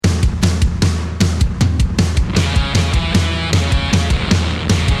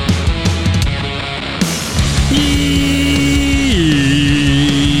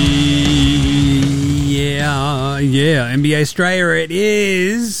NBA Straya. It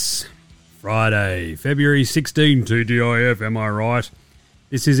is Friday, February 16, TGIF, am I right?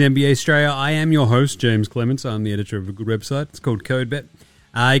 This is NBA Straya. I am your host, James Clements. I'm the editor of a good website. It's called CodeBet.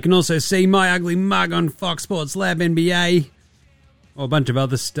 You can also see my ugly mug on Fox Sports Lab NBA, or a bunch of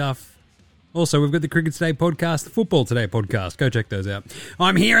other stuff. Also, we've got the Cricket Today podcast, the Football Today podcast. Go check those out.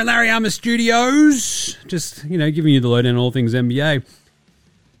 I'm here at Larry Armour Studios, just, giving you the lowdown on all things NBA.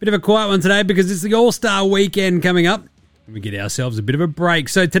 Bit of a quiet one today because it's the All-Star weekend coming up. We get ourselves a bit of a break.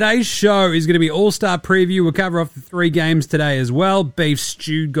 So today's show is going to be All-Star preview. We'll cover off the 3 games today as well. Beef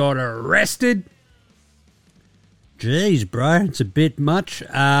Stew got arrested. Jeez, bro, it's a bit much.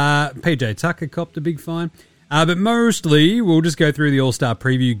 PJ Tucker copped a big fine. But mostly, we'll just go through the All-Star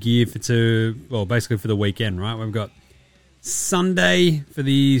preview gear basically for the weekend, right? We've got Sunday for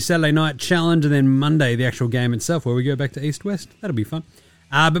the Saturday night challenge, and then Monday, the actual game itself, where we go back to East-West. That'll be fun.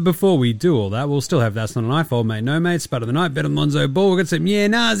 But before we do all that, we'll still have That's Not a Knife, Old Mate, No Mate, Spud of the Night, Bet on Lonzo Ball. We've got some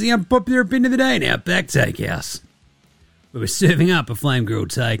the unpopular opinion of the day in our back takehouse, where we're serving up a flame-grilled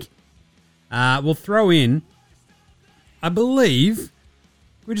take. We'll throw in, I believe,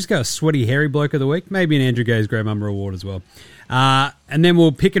 we just go a sweaty, hairy bloke of the week, maybe an Andrew Gaze Grey Mummer award as well. And then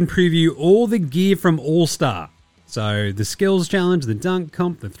we'll pick and preview all the gear from All-Star. So the skills challenge, the dunk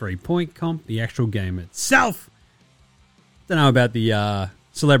comp, the three-point comp, the actual game itself. Don't know about the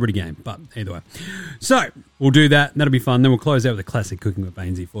celebrity game, but either way. So we'll do that, and that'll be fun. Then we'll close out with a classic Cooking with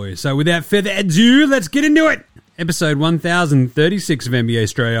Bainesy for you. So without further ado, let's get into it. Episode 1036 of NBA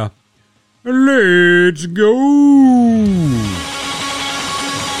Straya. Let's go.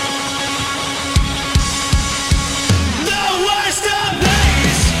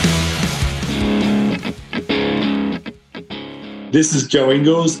 This is Joe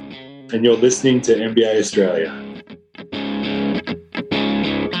Ingles, and you're listening to NBA Australia.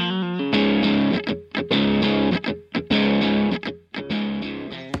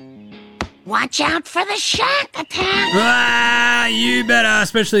 Watch out for the shark attack! You better,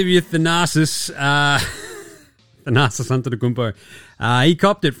 especially if you're Thanasis. Thanasis Antetokounmpo. He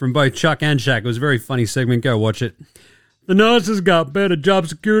copped it from both Chuck and Shaq. It was a very funny segment. Go watch it. Thanasis got better job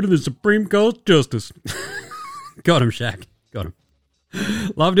security than Supreme Court Justice. Got him, Shaq. Got him.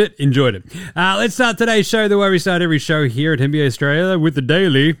 Loved it. Enjoyed it. Let's start today's show the way we start every show here at NBA Australia with the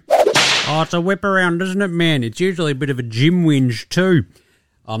daily. Oh, it's a whip around, isn't it, man? It's usually a bit of a gym whinge too.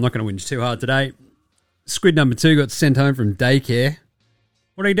 I'm not going to whinge too hard today. Squid number 2 got sent home from daycare.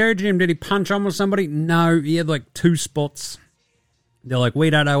 What did he do, Jim? Did he punch on with somebody? No, he had like 2 spots. They're like, we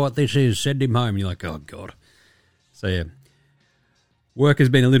don't know what this is. Send him home. And you're like, oh, God. So, yeah. Work has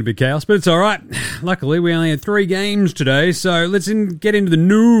been a little bit chaos, but it's all right. Luckily, we only had 3 games today, so let's get into the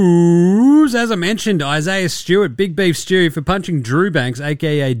news. As I mentioned, Isaiah Stewart, Big Beef Stew, for punching Drew Banks,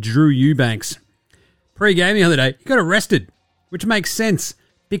 a.k.a. Drew Eubanks. Pre-game the other day, he got arrested, which makes sense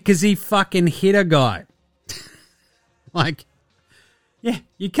because he fucking hit a guy.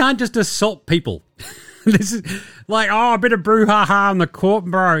 You can't just assault people. This is like, a bit of brouhaha on the court,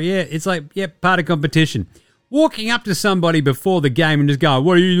 bro. Yeah, it's like, part of competition. Walking up to somebody before the game and just going,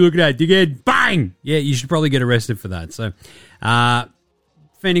 what are you looking at, dickhead? Bang! Yeah, you should probably get arrested for that. So,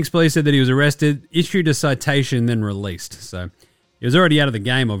 Phoenix police said that he was arrested, issued a citation, then released. So, he was already out of the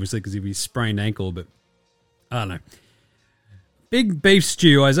game, obviously, because of his sprained ankle, but I don't know. Big Beef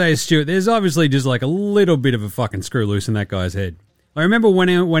Stew, Isaiah Stewart, there's obviously just like a little bit of a fucking screw loose in that guy's head. I remember when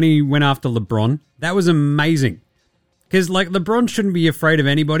he went after LeBron. That was amazing. Because, LeBron shouldn't be afraid of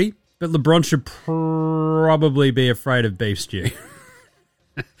anybody, but LeBron should probably be afraid of Beef Stew.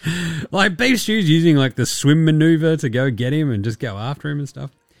 Beef Stew's using, the swim maneuver to go get him and just go after him and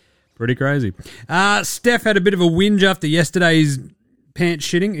stuff. Pretty crazy. Steph had a bit of a whinge after yesterday's pants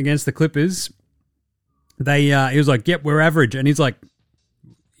shitting against the Clippers. He was like, yep, we're average. And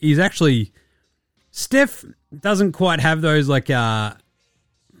Steph doesn't quite have those, kind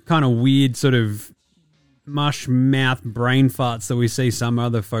of weird sort of mush mouth brain farts that we see some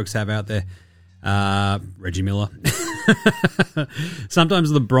other folks have out there. Reggie Miller.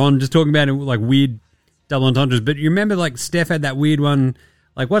 Sometimes LeBron, just talking about weird double entendres. But you remember Steph had that weird one.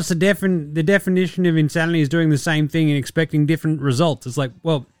 What's the definition of insanity is doing the same thing and expecting different results. It's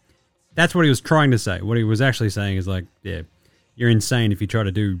well, that's what he was trying to say. What he was actually saying is you're insane if you try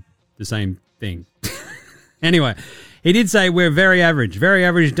to do the same thing. Anyway, he did say we're very average. Very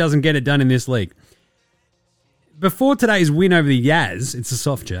average doesn't get it done in this league. Before today's win over the Jazz, it's a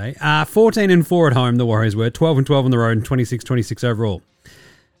soft J, 14-4 at home, the Warriors were, 12-12 on the road, and 26-26 overall.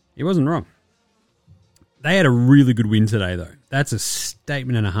 He wasn't wrong. They had a really good win today, though. That's a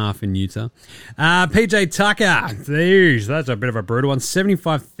statement and a half in Utah. PJ Tucker, geez, that's a bit of a brutal one.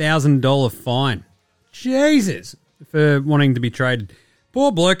 $75,000 fine. Jesus. for wanting to be traded.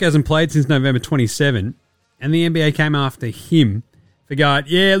 Poor bloke hasn't played since November 27, and the NBA came after him for going,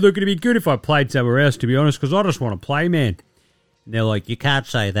 yeah, look, it'd be good if I played somewhere else, to be honest, because I just want to play, man. And they're like, you can't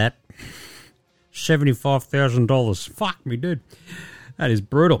say that. $75,000. Fuck me, dude. That is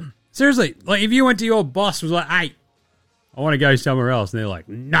brutal. Seriously, like if you went to your boss was like, hey, I want to go somewhere else, and they're like,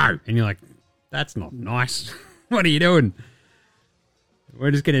 no. And you're like, that's not nice. What are you doing?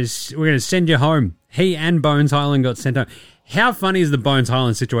 We're gonna send you home. He and Bones Highland got sent home. How funny is the Bones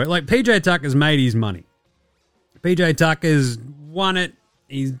Highland situation? Like, PJ Tucker's made his money. PJ Tucker's won it.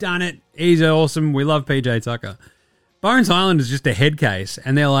 He's done it. He's awesome. We love PJ Tucker. Bones Highland is just a head case,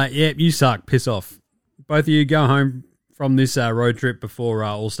 and they're like, yep, you suck. Piss off. Both of you go home from this road trip before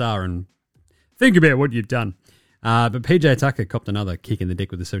All-Star and think about what you've done. But PJ Tucker copped another kick in the dick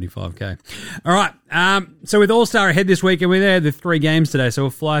with the 75K. All right. So with All-Star ahead this week, and we're there the 3 games today, so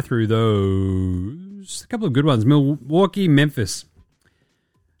we'll fly through those. A couple of good ones. Milwaukee, Memphis.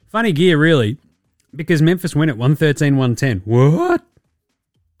 Funny gear, really, because Memphis win at 113-110. What?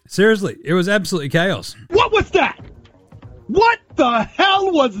 Seriously, it was absolutely chaos. What was that? What the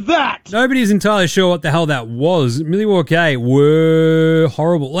hell was that? Nobody's entirely sure what the hell that was. Milwaukee were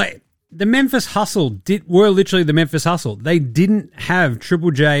horrible. Like, the Memphis Hustle were literally the Memphis Hustle. They didn't have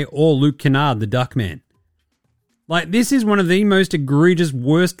Triple J or Luke Kennard, the Duckman. Like, this is one of the most egregious,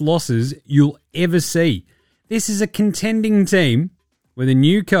 worst losses you'll ever see. This is a contending team with a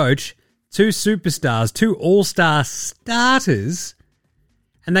new coach, 2 superstars, 2 all-star starters,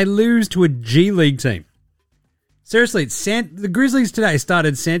 and they lose to a G League team. Seriously, the Grizzlies today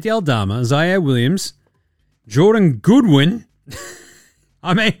started Santi Aldama, Zaire Williams, Jordan Goodwin.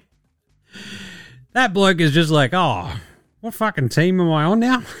 I mean, that bloke is just like, oh, what fucking team am I on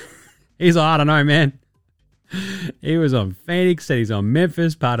now? He's like, I don't know, man. He was on Phoenix, said he's on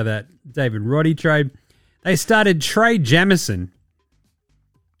Memphis, part of that David Roddy trade. They started Trey Jamison.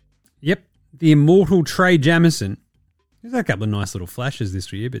 Yep, the immortal Trey Jamison. There's a couple of nice little flashes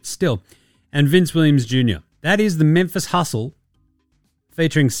this year, but still. And Vince Williams Jr. That is the Memphis Hustle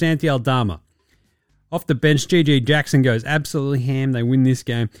featuring Santi Aldama. Off the bench, GG Jackson goes absolutely ham. They win this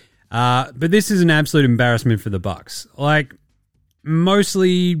game. But this is an absolute embarrassment for the Bucks. Like,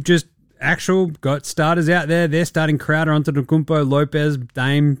 mostly just got starters out there. They're starting Crowder, Antetokounmpo, Lopez,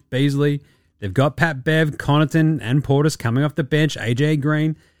 Dame, Beasley. They've got Pat Bev, Connaughton, and Portis coming off the bench. AJ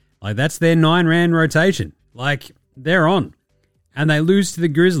Green. Like, that's their 9-man rotation. Like, they're on. And they lose to the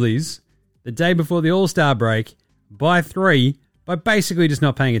Grizzlies the day before the All-Star break by 3 by basically just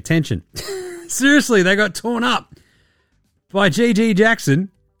not paying attention. Seriously, they got torn up by GG Jackson.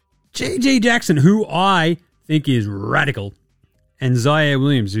 GG Jackson, who I think is radical, and Zaire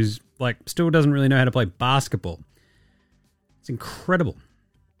Williams, who's like still doesn't really know how to play basketball. It's incredible.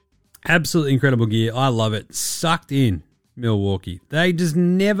 Absolutely incredible gear. I love it. Sucked in Milwaukee. They just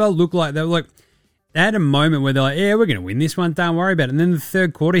never look like they were like, they had a moment where they're like, yeah, we're going to win this one. Don't worry about it. And then the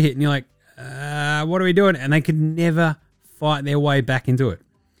third quarter hit and you're like, what are we doing? And they could never fight their way back into it.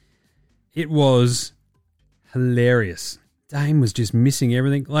 It was hilarious. Dame was just missing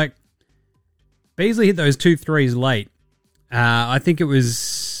everything. Like, Beasley hit those 2 threes late. I think it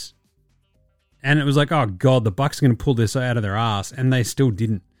was, and it was like, oh God, the Bucks are going to pull this out of their ass. And they still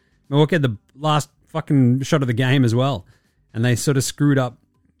didn't. Milwaukee had the last fucking shot of the game as well. And they sort of screwed up,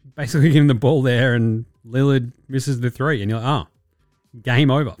 basically getting the ball there, and Lillard misses the 3. And you're like, oh,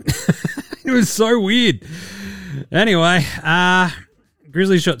 game over. It was so weird. Anyway,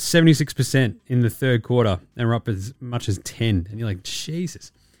 Grizzlies shot 76% in the third quarter and were up as much as 10. And you're like,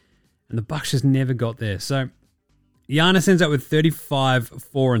 Jesus. And the Bucks just never got there. So Giannis ends up with 35,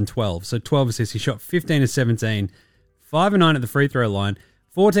 4, and 12. So 12 assists. He shot 15 of 17, 5 and 9 at the free throw line,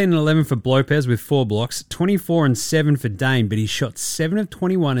 14 and 11 for Lopez with 4 blocks, 24 and 7 for Dame, but he shot 7 of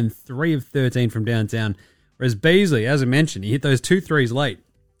 21 and 3 of 13 from downtown. Whereas Beasley, as I mentioned, he hit those 2 threes late,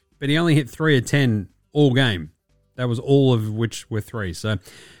 but he only hit 3 of 10 all game. That was all of which were 3. So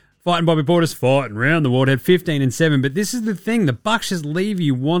fighting Bobby Portis, fighting round the world, had 15 and 7. But this is the thing. The Bucks just leave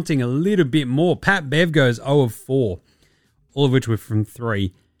you wanting a little bit more. Pat Bev goes 0 of 4, all of which were from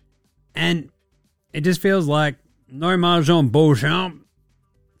 3. And it just feels like no Marjon Beauchamp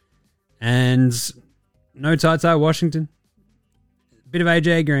and no Ty Washington. Bit of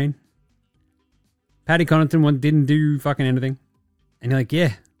AJ Green. Patty Connaughton didn't do fucking anything. And you're like,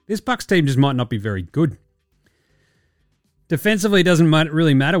 yeah, this Bucks team just might not be very good. Defensively, it doesn't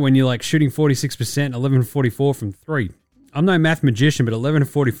really matter when you're like shooting 46%, 11-44 from 3. I'm no math magician, but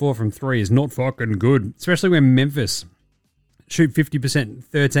 11-44 from 3 is not fucking good. Especially when Memphis shoot 50%,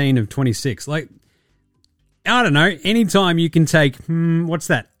 13 of 26. Like, I don't know, anytime you can take, what's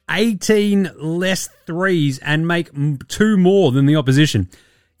that, 18 less threes and make 2 more than the opposition.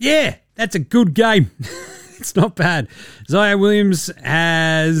 Yeah, that's a good game. It's not bad. Zion Williams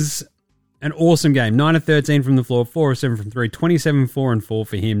has an awesome game. 9 of 13 from the floor, 4 of 7 from 3, 27, 4 and 4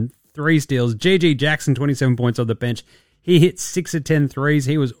 for him. 3 steals. GG Jackson, 27 points on the bench. He hit 6 of 10 threes.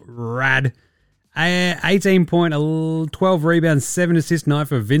 He was rad. 18 point, 12 rebounds, 7 assist night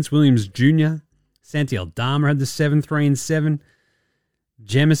for Vince Williams Jr. Santi Aldama had the 7, 3 and 7.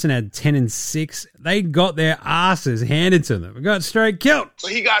 Jemison had 10 and 6. They got their asses handed to them. We got straight killed.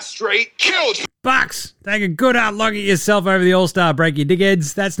 He got straight killed. Bucks, take a good hard look at yourself over the All-Star break, you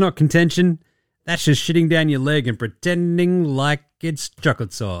dickheads. That's not contention. That's just shitting down your leg and pretending like it's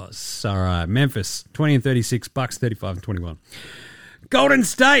chocolate sauce. All right, Memphis, 20 and 36. Bucks, 35 and 21. Golden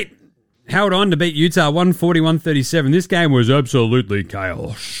State held on to beat Utah, 141-37. This game was absolutely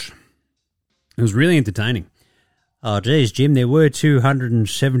chaos. It was really entertaining. Oh, geez, Jim, there were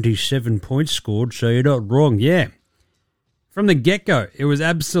 277 points scored, so you're not wrong. Yeah. From the get-go, it was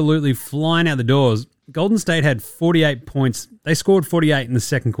absolutely flying out the doors. Golden State had 48 points. They scored 48 in the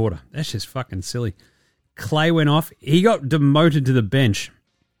second quarter. That's just fucking silly. Clay went off. He got demoted to the bench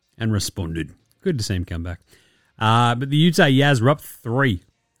and responded. Good to see him come back. But the Utah Jazz were up 3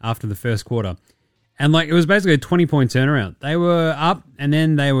 after the first quarter. And it was basically a 20-point turnaround. They were up, and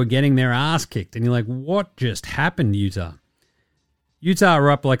then they were getting their ass kicked. And you're like, what just happened, Utah? Utah were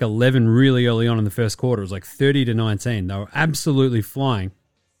up 11 really early on in the first quarter. It was 30-19. They were absolutely flying.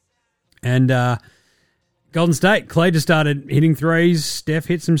 And Golden State, Clay just started hitting threes. Steph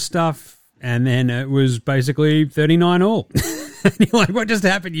hit some stuff. And then it was basically 39 all. And you're like, what just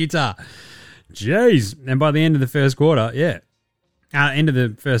happened, Utah? Jeez. And by the end of the first quarter, end of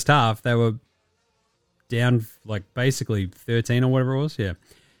the first half, they were down basically 13 or whatever it was. Yeah.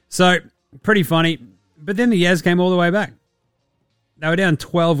 So, pretty funny. But then the Jazz came all the way back. They were down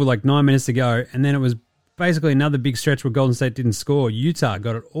 12 with 9 minutes to go. And then it was basically another big stretch where Golden State didn't score. Utah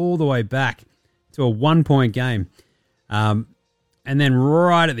got it all the way back to a 1-point game. And then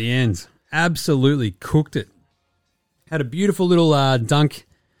right at the end, absolutely cooked it. Had a beautiful little dunk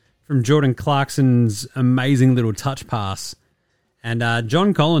from Jordan Clarkson's amazing little touch pass. And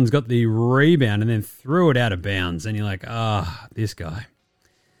John Collins got the rebound and then threw it out of bounds. And you're like, this guy.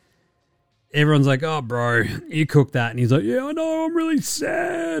 Everyone's like, oh, bro, you cooked that. And he's like, yeah, I know, I'm really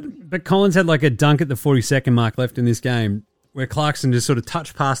sad. But Collins had a dunk at the 40-second mark left in this game where Clarkson just sort of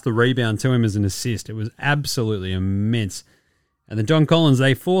touched past the rebound to him as an assist. It was absolutely immense. And then John Collins,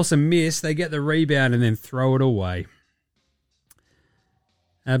 they force a miss, they get the rebound and then throw it away.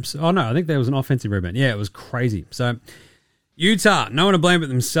 Oh, no, I think there was an offensive rebound. Yeah, it was crazy. So Utah, no one to blame but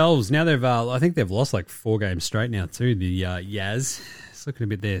themselves. Now I think they've lost 4 games straight now too, the Jazz. It's looking a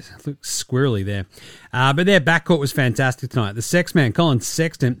bit there, looks squirrely there. But their backcourt was fantastic tonight. The Sex Man, Colin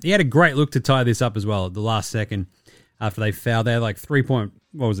Sexton, he had a great look to tie this up as well at the last second after they fouled. They had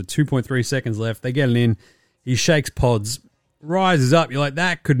 2.3 seconds left. They get it in. He shakes pods, rises up. You're like,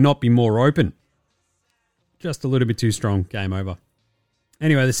 that could not be more open. Just a little bit too strong. Game over.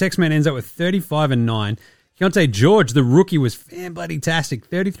 Anyway, the Sex Man ends up with 35 and 9. Keontae George, the rookie, was fan-bloody-tastic.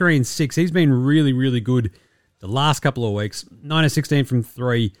 33 and 6. He's been really, really good the last couple of weeks. 9 of 16 from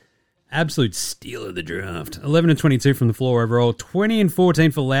 3. Absolute steal of the draft. 11 and 22 from the floor overall. 20 and 14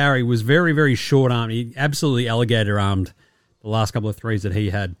 for Lowry. Was very, very short-armed. He absolutely alligator-armed the last couple of threes that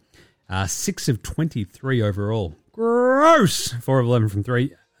he had. 6 of 23 overall. Gross! 4 of 11 from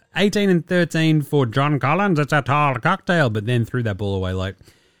 3. 18 and 13 for John Collins. It's a tall cocktail, but then threw that ball away late.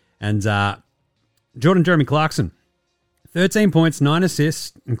 And Jordan Jeremy Clarkson, 13 points, 9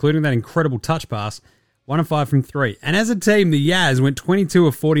 assists, including that incredible touch pass, 1 of 5 from 3. And as a team, the Jazz went 22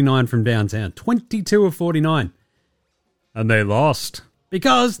 of 49 from downtown. 22 of 49. And they lost.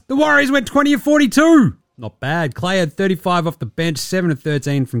 Because the Warriors went 20 of 42. Not bad. Clay had 35 off the bench, 7 of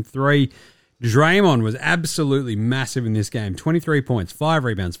 13 from 3. Draymond was absolutely massive in this game. 23 points, 5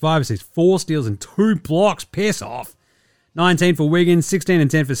 rebounds, 5 assists, 4 steals, and 2 blocks. Piss off. 19 for Wiggins, 16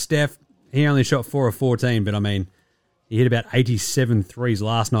 and 10 for Steph. He only shot 4 of 14, but he hit about 87 threes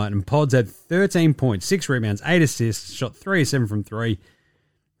last night. And Pods had 13 points, 6 rebounds, 8 assists, shot 3 of 7 from 3.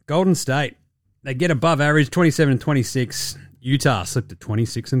 Golden State, they get above average, 27 and 26. Utah slipped to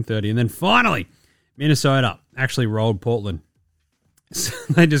 26 and 30. And then finally, Minnesota actually rolled Portland. So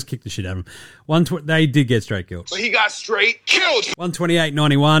they just kicked the shit out of them. They did get straight killed. He got straight killed.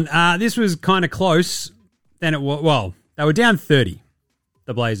 128-91. This was kind of close. Then they were down 30,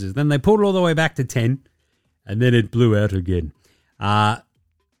 the Blazers. Then they pulled it all the way back to 10, and then it blew out again.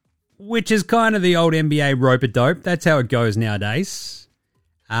 Which is kind of the old NBA rope-a-dope. That's how it goes nowadays.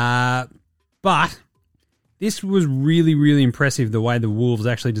 But This was really, really impressive, the way the Wolves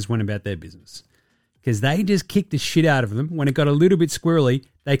actually just went about their business. Because they just kicked the shit out of them. When it got a little bit squirrely,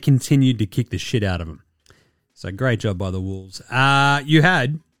 they continued to kick the shit out of them. So great job by the Wolves. You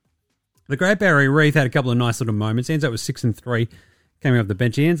had the Great Barrier Reef had a couple of nice little moments. He ends up with 6 and 3 coming off the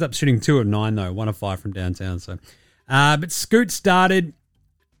bench. He ends up shooting 2 of 9 though, 1 of 5 from downtown. So, but Scoot started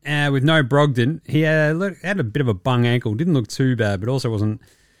with no Brogdon. He had a bit of a bung ankle. Didn't look too bad, but also wasn't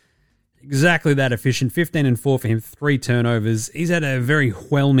exactly that efficient. 15 and 4 for him, 3 turnovers. He's had a very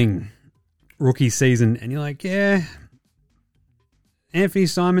whelming rookie season, and you're like, yeah. Anthony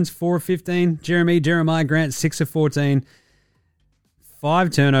Simons, 4 of 15. Jeremiah Grant, 6 of 14.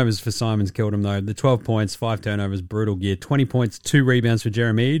 5 turnovers for Simons killed him, though. The 12 points, 5 turnovers, brutal gear. 20 points, 2 rebounds for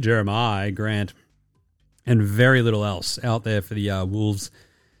Jeremiah Grant, and very little else out there for the Wolves.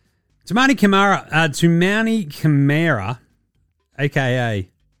 Tumani Kamara, a.k.a.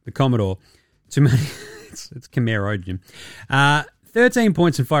 the Commodore. It's Camaro, Jim. 13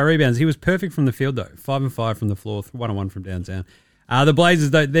 points and 5 rebounds. He was perfect from the field, though. 5 and 5 from the floor, 1 and 1 from downtown. The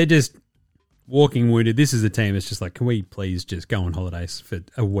Blazers, though, they're just walking wounded. This is a team that's just like, can we please just go on holidays for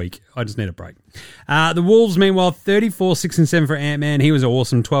a week? I just need a break. The Wolves, meanwhile, 34, 6 and 7 for Ant-Man. He was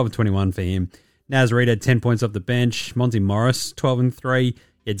awesome, 12 and 21 for him. Naz Reid had 10 points off the bench. Monty Morris, 12 and 3.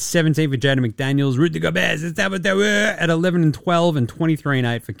 He had 17 for Jaden McDaniels. Rudy Gobert, is that what they were? At 11 and 12 and 23 and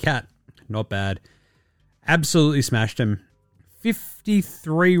 8 for Cat. Not bad. Absolutely smashed him.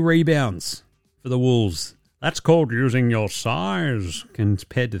 53 rebounds for the Wolves. That's called using your size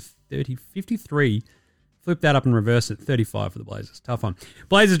compared to 53. Flip that up and reverse it. 35 for the Blazers. Tough one.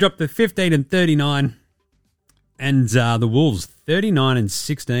 Blazers dropped to 15 and 39. And the Wolves, 39 and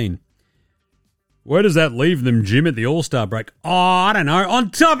 16. Where does that leave them, Jim, at the All-Star break? Oh, I don't know. On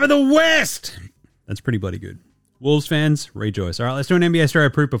top of the West. That's pretty bloody good. Wolves fans, rejoice. All right, let's do an NBA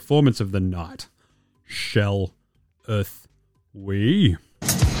Straya Proof performance of the night. Shell Earth. We.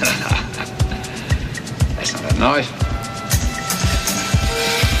 That's not a knife.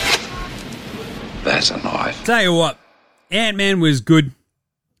 That's a knife. Tell you what, Ant-Man was good.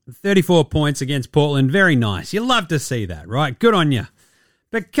 34 points against Portland. Very nice. You love to see that, right? Good on you.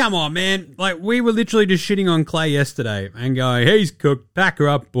 But come on, man. Like, we were literally just shitting on Clay yesterday and going, he's cooked. Pack her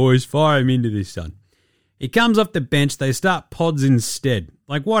up, boys. Fire him into this sun. He comes off the bench. They start pods instead.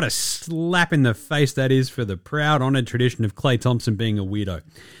 Like, what a slap in the face that is for the proud, honoured tradition of Klay Thompson being a weirdo.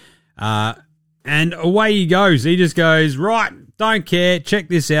 And away he goes. He just goes, right, don't care. Check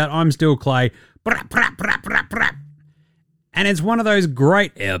this out. I'm still Clay. And it's one of those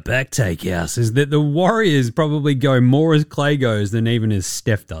great outback takeouts that the Warriors probably go more as Clay goes than even as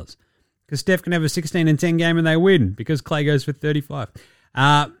Steph does. Because Steph can have a 16 and 10 game and they win because Clay goes for 35.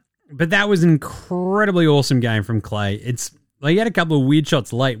 But that was an incredibly awesome game from Clay. It's like he had a couple of weird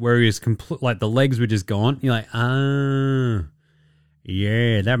shots late where he was like the legs were just gone. You're like,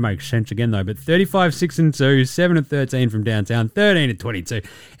 yeah, that makes sense again though. But 35, 6 and 2, 7 and 13 from downtown, 13 and 22.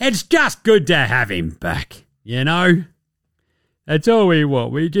 It's just good to have him back, you know? That's all we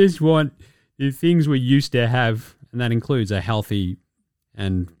want. We just want the things we used to have, and that includes a healthy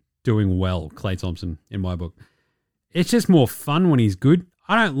and doing well Klay Thompson in my book. It's just more fun when he's good.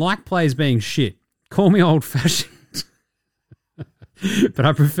 I don't like players being shit. Call me old-fashioned. But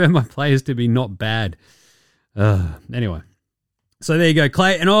I prefer my players to be not bad. Anyway. So there you go,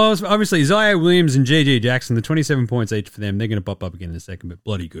 Clay. And obviously, Ziaire Williams and G.G. Jackson, the 27 points each for them. They're going to pop up again in a second, but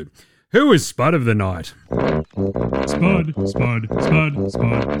bloody good. Who was Spud of the night? Spud. It is Spud of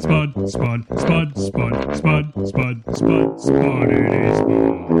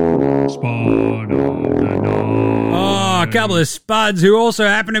the night. Oh, a couple of Spuds who also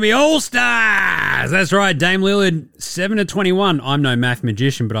happen to be All-Stars. That's right, Dame Lillard, 7 of 21. I'm no math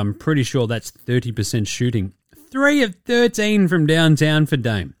magician, but I'm pretty sure that's 30% shooting. 3 of 13 from downtown for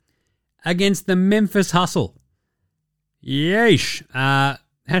Dame against the Memphis Hustle. Yeesh.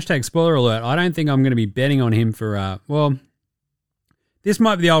 Hashtag spoiler alert. I don't think I'm going to be betting on him for, this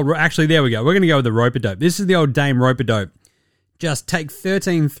might be the old, actually, there we go. We're going to go with the rope-a-dope. This is the old Dame rope-a-dope. Just take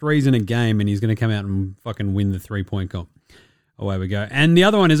 13 threes in a game and he's going to come out and fucking win the three-point comp. Away we go. And the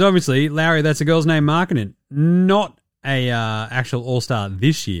other one is obviously Larry, that's a girl's name, marketing. Not a actual all-star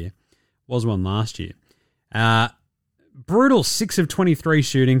this year. Was one last year. Brutal 6 of 23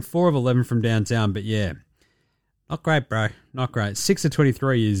 shooting, 4 of 11 from downtown, but yeah. Not great, bro. Not great. 6 of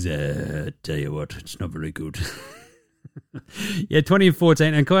 23 is, tell you what, it's not very good. Yeah, 20 of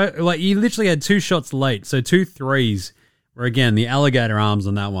 14. And like, he literally had 2 shots late, so 2 threes, where again, the alligator arms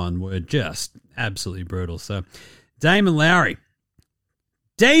on that one were just absolutely brutal. So, Damon Lowry.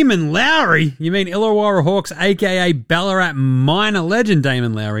 Damon Lowry? You mean Illawarra Hawks, a.k.a. Ballarat minor legend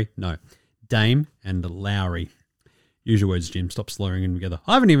Damon Lowry? No. Dame and Lowry. Use your words, Jim. Stop slurring them together.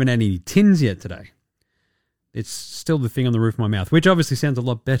 I haven't even had any tins yet today. It's still the thing on the roof of my mouth, which obviously sounds a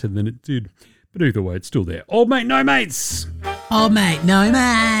lot better than it did. But either way, it's still there. Old mate, no mates. Old mate, no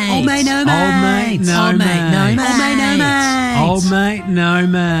mates. Old mate, no mates. Old mate, no mates. Old mate, no mates. Old mate, no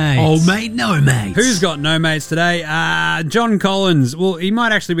mates. Old mate, no mates. Who's got no mates today? John Collins. Well, he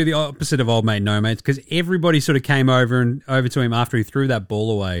might actually be the opposite of old mate, no mates, because everybody sort of came over to him after he threw that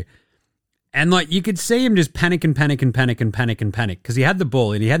ball away. And, like, you could see him just panic because he had the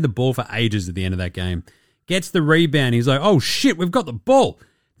ball, and he had the ball for ages at the end of that game. Gets the rebound. He's like, oh, shit, we've got the ball.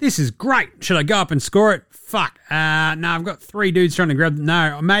 This is great. Should I go up and score it? Fuck. No, I've got three dudes trying to grab it.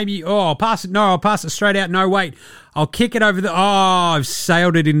 No, maybe. Oh, I'll pass it. No, I'll pass it straight out. No, wait. I'll kick it over the. Oh, I've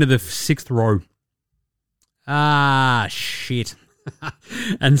sailed it into the 6th row. Ah, shit.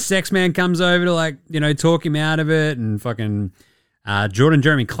 And Sexman comes over to, like, you know, talk him out of it. And fucking Jordan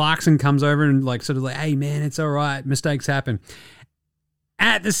Jeremy Clarkson comes over and, like, sort of like, hey, man, it's all right. Mistakes happen.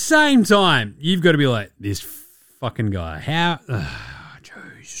 At the same time, you've got to be like, this fucking guy. How?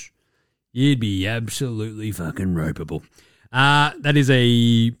 Jeez. You'd be absolutely fucking ropeable. That is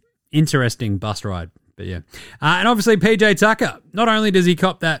a interesting bus ride. But yeah. And obviously, PJ Tucker. Not only does he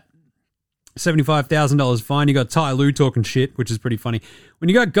cop that $75,000 fine, you got Ty Lue talking shit, which is pretty funny. When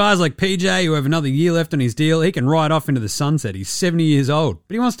you got guys like PJ who have another year left on his deal, he can ride off into the sunset. He's 70 years old.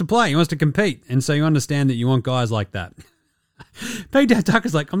 But he wants to play. He wants to compete. And so you understand that you want guys like that. PJ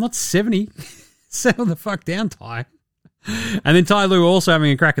Tucker's like, I'm not 70. Settle the fuck down, Ty. And then Ty Lue also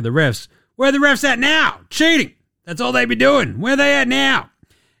having a crack at the refs. Where are the refs at now? Cheating. That's all they be doing. Where are they at now?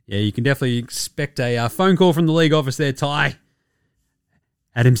 Yeah, you can definitely expect a phone call from the league office there, Ty.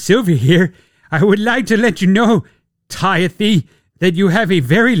 Adam Silver here. I would like to let you know, Tyathy, that you have a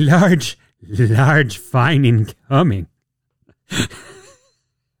very large fine incoming.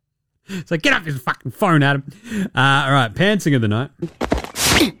 So get off his fucking phone, Adam. All right, pantsing of the night.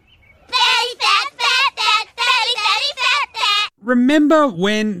 Remember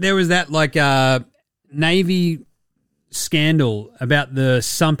when there was that, like, Navy scandal about the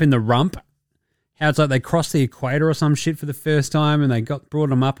sump in the rump? How it's like they crossed the equator or some shit for the first time and they brought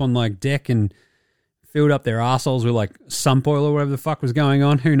them up on, like, deck and filled up their arseholes with, like, sump oil or whatever the fuck was going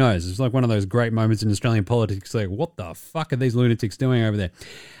on. Who knows? It's like one of those great moments in Australian politics. Like, what the fuck are these lunatics doing over there?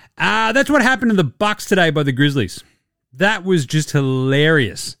 That's what happened to the Bucks today by the Grizzlies. That was just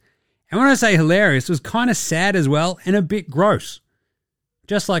hilarious. And when I say hilarious, it was kind of sad as well and a bit gross.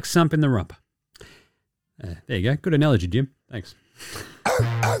 Just like sump in the rump. There you go. Good analogy, Jim. Thanks.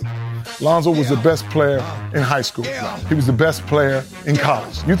 Lonzo was the best player in high school. He was the best player in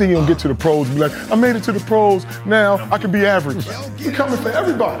college. You think he'll get to the pros and be like, I made it to the pros, now I can be average. We're coming for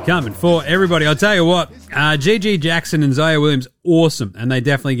everybody. Coming for everybody. I'll tell you what, G.G. Jackson and Ziaire Williams, awesome. And they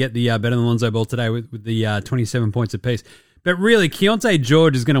definitely get the better than Lonzo ball today with the 27 points apiece. But really, Keontae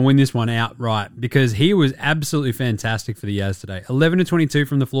George is going to win this one outright because he was absolutely fantastic for the Jazz today. 11 of 22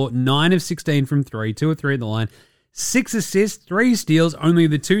 from the floor, 9 of 16 from 3, 2 of 3 at the line, 6 assists, 3 steals, only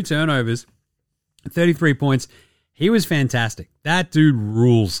the 2 turnovers, 33 points. He was fantastic. That dude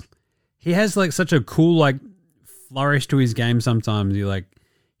rules. He has, like, such a cool, like, flourish to his game sometimes.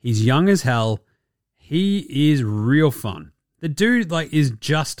 He's young as hell. He is real fun. The dude, like, is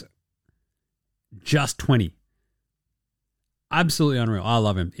just 20. Absolutely unreal. I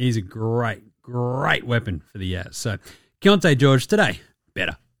love him. He's a great weapon for the Jazz. So, Keontae George today,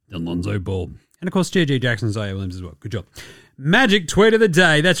 better than Lonzo Ball. And, of course, G.G. Jackson and Ziaire Williams as well. Good job. Magic tweet of the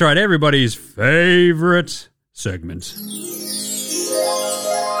day. That's right, everybody's favourite segment.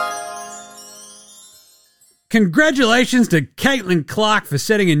 Congratulations to Caitlin Clark for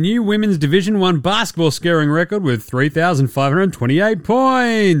setting a new Women's Division I basketball scoring record with 3,528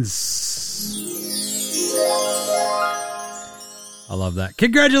 points. I love that.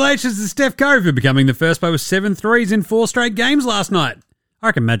 Congratulations to Steph Curry for becoming the first player with 7 threes in 4 straight games last night. I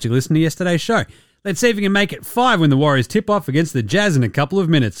reckon Magic listened to yesterday's show. Let's see if he can make it 5 when the Warriors tip off against the Jazz in a couple of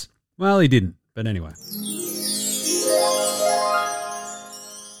minutes. Well, he didn't, but anyway.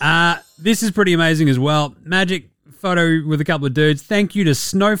 This is pretty amazing as well. Magic photo with a couple of dudes. Thank you to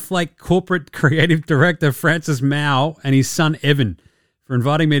Snowflake Corporate Creative Director Francis Mao and his son Evan for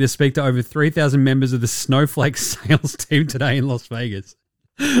inviting me to speak to over 3,000 members of the Snowflake sales team today in Las Vegas.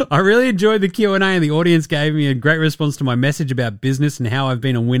 I really enjoyed the Q&A and the audience gave me a great response to my message about business and how I've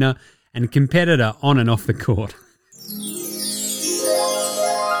been a winner and competitor on and off the court.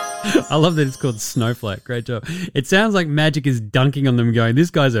 I love that it's called Snowflake. Great job. It sounds like Magic is dunking on them going, this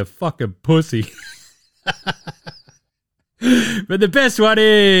guy's a fucking pussy. But the best one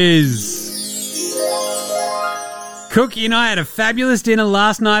is Cookie and I had a fabulous dinner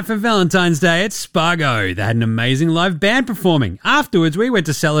last night for Valentine's Day at Spargo. They had an amazing live band performing. Afterwards, we went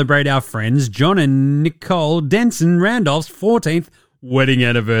to celebrate our friends John and Nicole Denson Randolph's 14th wedding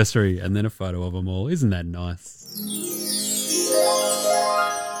anniversary. And then a photo of them all. Isn't that nice?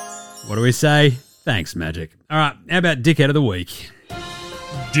 What do we say? Thanks, Magic. All right, how about Dickhead of the Week?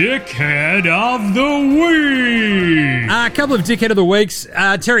 Dickhead of the Week! A couple of Dickhead of the Weeks.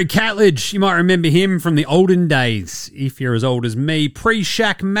 Terry Catledge, you might remember him from the olden days, if you're as old as me.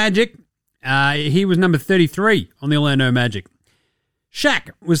 Pre-Shaq Magic, he was number 33 on the Orlando Magic. Shaq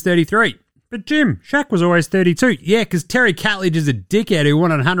was 33. But Jim, Shaq was always 32. Yeah, because Terry Catledge is a dickhead who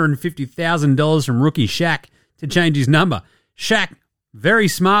wanted $150,000 from rookie Shaq to change his number. Shaq, very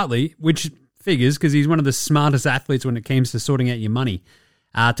smartly, which figures because he's one of the smartest athletes when it comes to sorting out your money,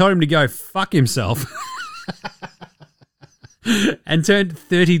 told him to go fuck himself and turned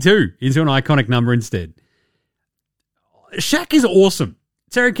 32 into an iconic number instead. Shaq is awesome.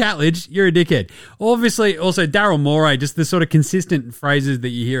 Terry Catledge, you're a dickhead. Obviously, also Daryl Morey, just the sort of consistent phrases that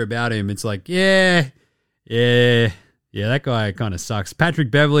you hear about him. It's like, yeah, that guy kind of sucks. Patrick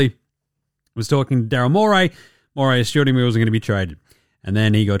Beverley was talking to Daryl Morey. Morey assured him he wasn't going to be traded. And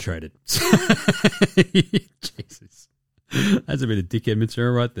then he got traded. Jesus. That's a bit of dickhead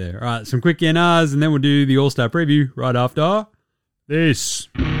material right there. All right, some quick NRs, and then we'll do the All-Star preview right after this.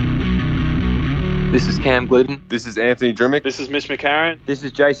 This is Cam Glidden. This is Anthony Drimmick. This is Mitch McCarron. This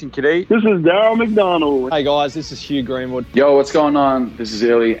is Jason Kadee. This is Darryl McDonald. Hey guys, this is Hugh Greenwood. Yo, what's going on? This is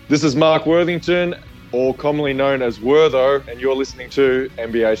Illy. This is Mark Worthington, or commonly known as Wortho, and you're listening to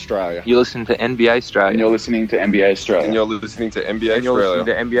NBA Australia. You're listening to NBA Australia. And you're listening to NBA Australia. And you're listening to NBA And you're Australia. listening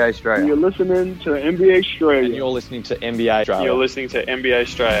to NBA Australia. And you're listening to NBA Australia. And you're listening to NBA Australia. You're listening to NBA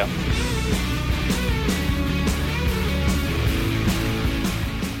Australia.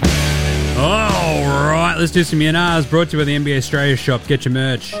 All right, let's do some NRs brought to you by the NBA Australia shop. Get your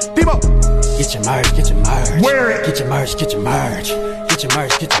merch. People, get your merch, get your merch. Wear it. Get your merch, get your merch. Get your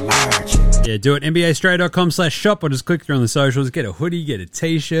merch, get your merch. Yeah, do it. NBAaustralia.com/shop or just click through on the socials. Get a hoodie, get a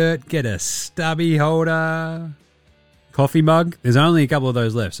t-shirt, get a stubby holder, coffee mug. There's only a couple of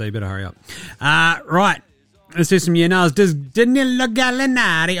those left, so you better hurry up. Right, let's do some NRs. Does Danilo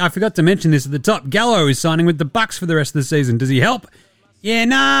Gallinari, I forgot to mention this at the top, Gallo is signing with the Bucks for the rest of the season. Does he help? Yeah,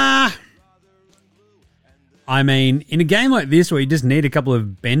 nah. I mean, in a game like this where you just need a couple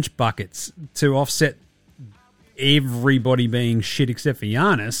of bench buckets to offset everybody being shit except for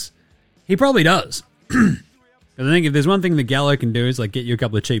Giannis, he probably does. Because I think if there's one thing that Gallo can do is like get you a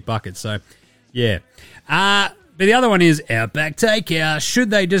couple of cheap buckets. So, yeah. But the other one is Outback Takeout. Should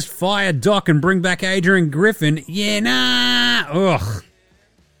they just fire Doc and bring back Adrian Griffin? Yeah, nah. Ugh.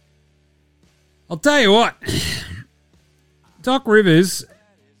 I'll tell you what. Doc Rivers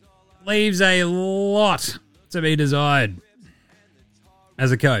leaves a lot to be desired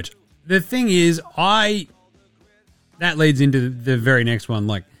as a coach. The thing is, that leads into the very next one.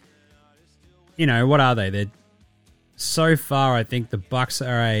 Like, you know, what are they? They're so far, I think the Bucks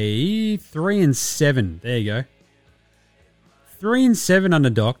are a 3-7. There you go. 3-7 under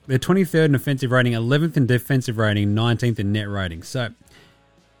Doc. They're 23rd in offensive rating, 11th in defensive rating, 19th in net rating. So,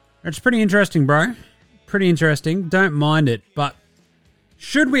 it's pretty interesting, bro. Pretty interesting. Don't mind it, but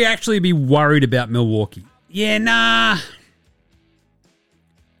should we actually be worried about Milwaukee? Yeah, nah.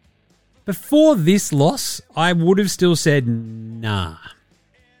 Before this loss, I would have still said nah.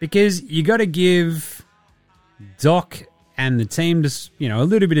 Because you got to give Doc and the team just, you know, a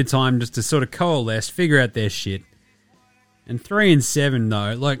little bit of time just to sort of coalesce, figure out their shit. And 3-7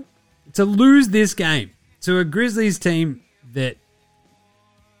 though, like, to lose this game to a Grizzlies team that,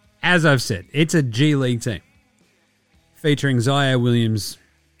 as I've said, it's a G League team. Featuring Zaire Williams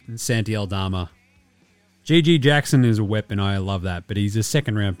and Santi Aldama. G.G. Jackson is a weapon, I love that, but he's a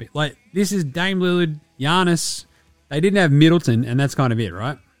second round pick. Like, this is Dame Lillard, Giannis. They didn't have Middleton, and that's kind of it,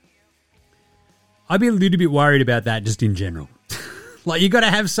 right? I'd be a little bit worried about that just in general. Like, you got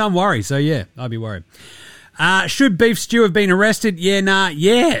to have some worry, so yeah, I'd be worried. Should Beef Stew have been arrested? Yeah, nah,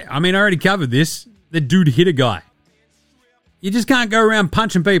 yeah. I mean, I already covered this. The dude hit a guy. You just can't go around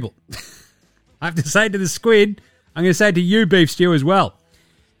punching people. I have to say to the squid, I'm going to say to you, Beef Stew, as well.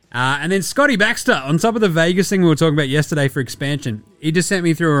 And then Scotty Baxter, on top of the Vegas thing we were talking about yesterday for expansion, he just sent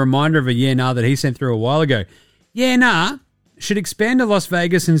me through a reminder of a yeah, nah that he sent through a while ago. Yeah, nah should expand to Las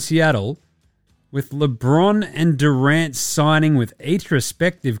Vegas and Seattle with LeBron and Durant signing with each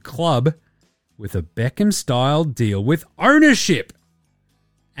respective club with a Beckham-style deal with ownership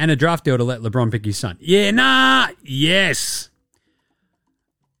and a draft deal to let LeBron pick his son. Yeah, nah, yes.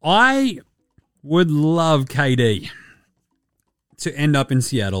 I would love KD to end up in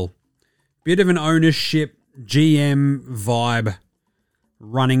Seattle. Bit of an ownership GM vibe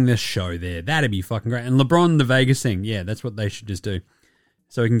running the show there. That'd be fucking great. And LeBron, the Vegas thing, yeah, that's what they should just do.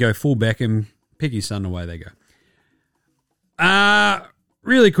 So he can go full Beckham, pick his son, away they go.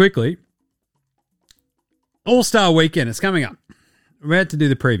 Really quickly, All-Star Weekend, it's coming up. We're about to do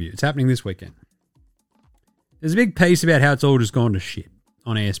the preview. It's happening this weekend. There's a big piece about how it's all just gone to shit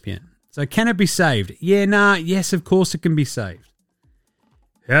on ESPN. So can it be saved? Yeah, nah, yes, of course it can be saved.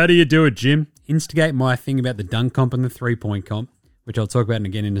 How do you do it, Jim? Instigate my thing about the dunk comp and the three-point comp, which I'll talk about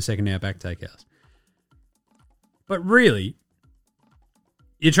again in a second now, back takeouts. But really,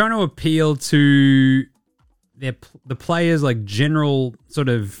 you're trying to appeal to the players' like general sort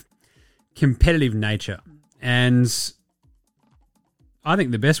of competitive nature. And I think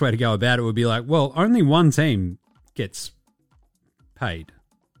the best way to go about it would be like, well, only one team gets paid.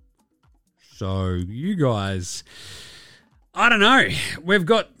 So you guys, I don't know. We've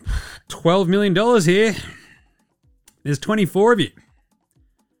got $12 million here. There's 24 of you.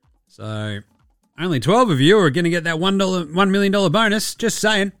 So only 12 of you are going to get that $1 million bonus. Just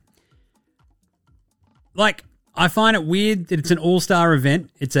saying. Like, I find it weird that it's an all-star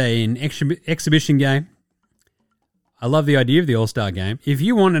event. It's an exhibition game. I love the idea of the all-star game. If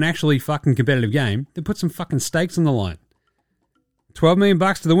you want an actually fucking competitive game, then put some fucking stakes on the line. $12 million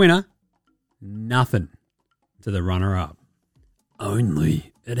to the winner. Nothing to the runner-up.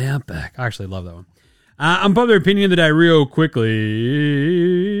 Only at Outback. I actually love that one. Unpopular opinion of the day real quickly.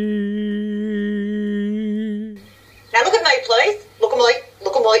 Now look at me, please. Look at me.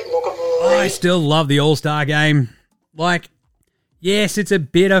 Look at me. Look at me. I still love the All-Star game. Like, yes, it's a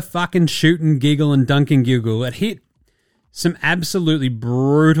bit of fucking shoot and giggle and dunk and giggle. It hit some absolutely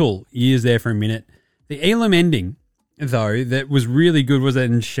brutal years there for a minute. The Elam ending, though, that was really good was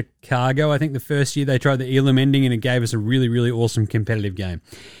in Chicago. I think the first year they tried the Elam ending and it gave us a really, really awesome competitive game.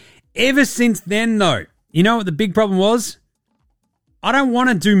 Ever since then, though, you know what the big problem was? I don't want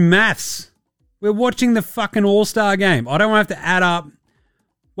to do maths. We're watching the fucking All-Star game. I don't want to have to add up.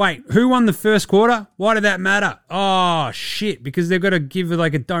 Wait, who won the first quarter? Why did that matter? Oh, shit, because they've got to give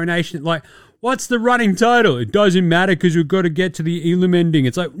like a donation. Like, what's the running total? It doesn't matter because we've got to get to the Elam ending.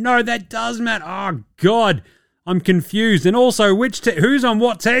 It's like, no, that does matter. Oh, God, I'm confused. And also, who's on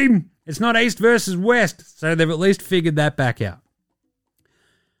what team? It's not East versus West. So they've at least figured that back out.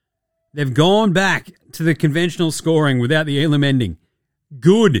 They've gone back to the conventional scoring without the Elam ending.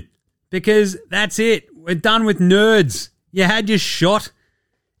 Good, because that's it. We're done with nerds. You had your shot.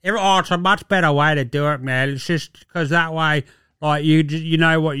 It's a much better way to do it, man. It's just because that way, like you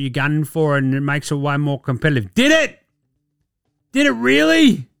know what you're gunning for, and it makes it way more competitive. Did it? Did it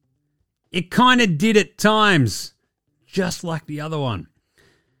really? It kind of did at times, just like the other one.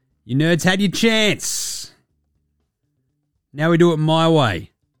 You nerds had your chance. Now we do it my way.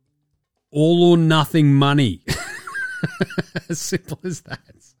 All or nothing money. As simple as that.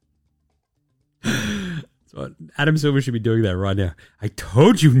 So Adam Silver should be doing that right now. I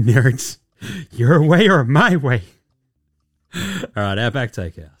told you, nerds. Your way or my way. All right, Outback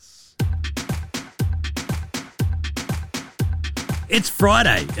Takehouse. It's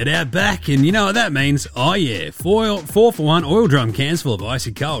Friday at Outback, and you know what that means. Oh, yeah. 4 for 1 oil drum cans full of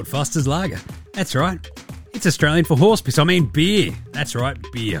icy cold Foster's Lager. That's right. It's Australian for horse piss. I mean beer. That's right,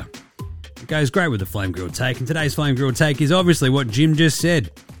 beer. It goes great with the Flame Grilled Take, and today's Flame Grilled Take is obviously what Jim just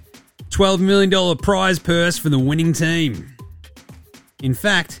said. $12 million prize purse for the winning team. In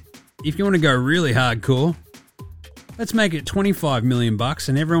fact, if you want to go really hardcore, let's make it $25 million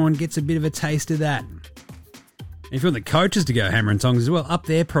and everyone gets a bit of a taste of that. And if you want the coaches to go hammer and tongs as well, up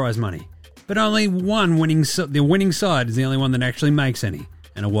their prize money. But only one the winning side is the only one that actually makes any.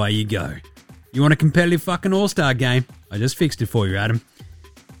 And away you go. You want a competitive fucking all-star game? I just fixed it for you, Adam.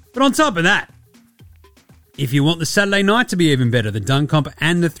 But on top of that, if you want the Saturday night to be even better, the dunk comp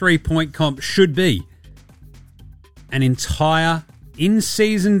and the three-point comp should be an entire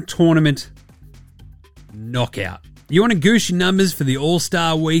in-season tournament knockout. You want to goose your numbers for the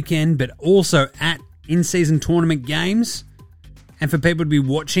All-Star weekend, but also at in-season tournament games, and for people to be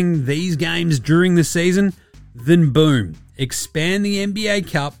watching these games during the season, then boom, expand the NBA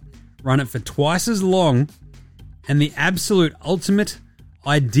Cup, run it for twice as long, and the absolute ultimate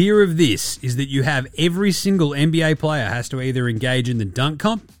idea of this is that you have every single NBA player has to either engage in the dunk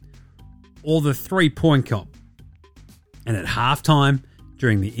comp or the three-point comp. And at halftime,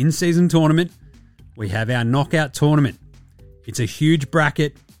 during the in-season tournament, we have our knockout tournament. It's a huge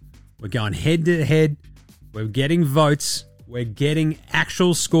bracket. We're going head-to-head. We're getting votes. We're getting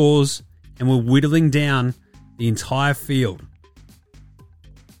actual scores. And we're whittling down the entire field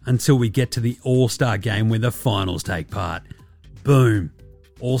until we get to the All-Star game where the finals take part. Boom.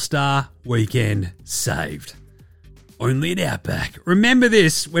 All-Star Weekend saved. Only at Outback. Remember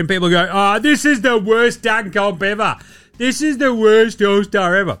this when people go, oh, this is the worst dunk comp ever. This is the worst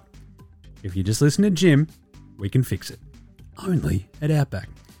All-Star ever. If you just listen to Jim, we can fix it. Only at Outback.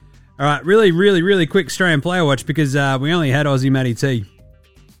 All right, really quick Australian player watch because we only had Aussie Matty T.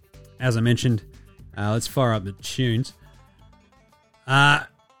 As I mentioned, let's fire up the tunes. We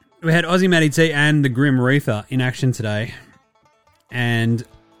had Aussie Matty T and the Grim Reaper in action today. And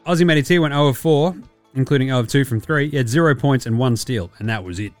Aussie Matty T went 0 of 4, including 0 of 2 from 3. He had 0 points and 1 steal, and that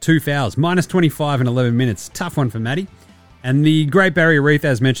was it. 2 fouls, minus 25 in 11 minutes. Tough one for Matty. And the Great Barrier Reef,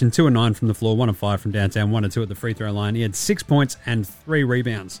 as mentioned, 2 of 9 from the floor, 1 of 5 from downtown, 1 of 2 at the free throw line. He had 6 points and 3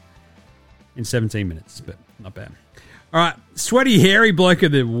 rebounds in 17 minutes, but not bad. All right, Sweaty Hairy Bloke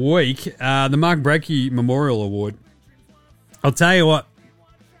of the Week, the Mark Breakey Memorial Award. I'll tell you what,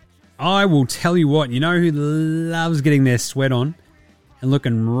 you know who loves getting their sweat on and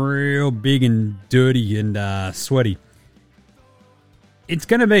looking real big and dirty and sweaty? It's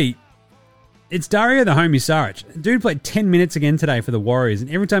Dario the Homie Saric. Dude played 10 minutes again today for the Warriors, and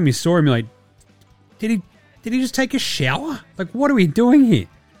every time you saw him, you're like, did he just take a shower? Like, what are we doing here?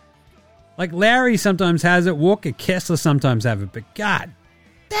 Like, Lowry sometimes has it, Walker Kessler sometimes have it, but god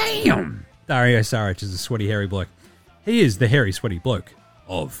damn, Dario Saric is a sweaty, hairy bloke. He is the hairy, sweaty bloke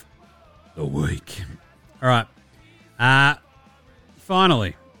of the week. All right.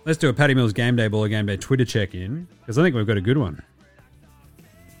 Finally, let's do a Paddy Mills Game Day Baller Game Day Twitter check-in, because I think we've got a good one.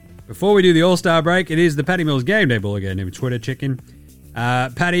 Before we do the All-Star break, it is the Paddy Mills Game Day Baller Game Day Twitter check-in.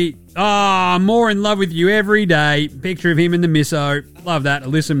 Paddy, more in love with you every day. Picture of him in the misso. Love that.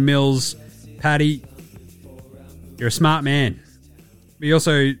 Alyssa Mills. Paddy, you're a smart man. We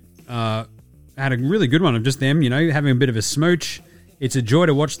also had a really good one of just them, having a bit of a smooch. It's a joy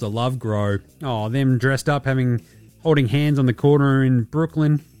to watch the love grow. Oh, them dressed up, holding hands on the corner in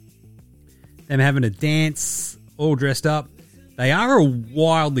Brooklyn. Them having a dance, all dressed up. They are a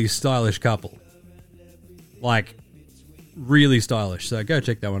wildly stylish couple. Like, really stylish. So go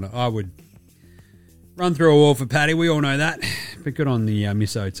check that one out. I would run through a wall for Paddy. We all know that. But good on the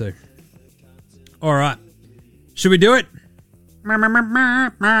misso too. All right. Should we do it? The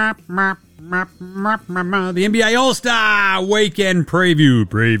NBA All-Star Weekend preview.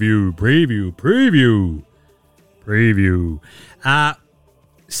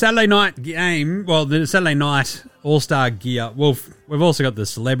 Saturday night game. Well, the Saturday night All-Star gear. Well, we've also got the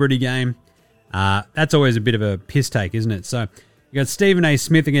celebrity game. That's always a bit of a piss take, isn't it? So you got Stephen A.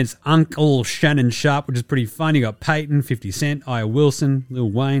 Smith against Uncle Shannon Sharp, which is pretty fun. You got Peyton, 50 Cent, Aya Wilson, Lil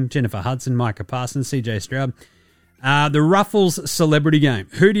Wayne, Jennifer Hudson, Micah Parsons, CJ Stroud. The Ruffles celebrity game.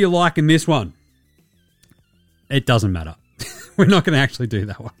 Who do you like in this one? It doesn't matter. We're not going to actually do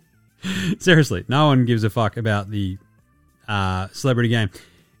that one. Seriously, no one gives a fuck about the celebrity game,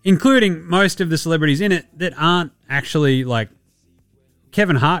 including most of the celebrities in it that aren't actually like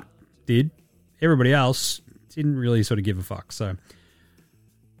Kevin Hart did. Everybody else didn't really sort of give a fuck. So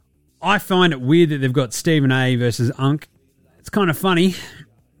I find it weird that they've got Stephen A versus Unc. It's kind of funny.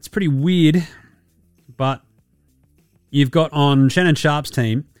 It's pretty weird, but you've got on Shannon Sharp's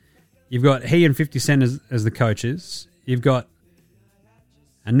team, you've got he and 50 Cent as the coaches. You've got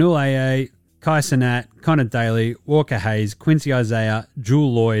Anul Aa, Kai Cenat, Connor Daly, Walker Hayes, Quincy Isaiah,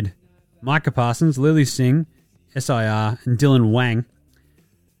 Jewel Lloyd, Micah Parsons, Lily Singh, SIR, and Dylan Wang.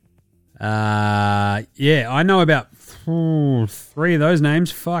 I know about 3 of those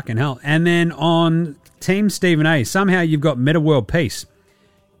names. Fucking hell. And then on Team Stephen A, somehow you've got Meta World Peace.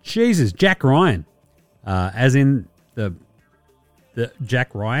 Jesus, Jack Ryan. As in the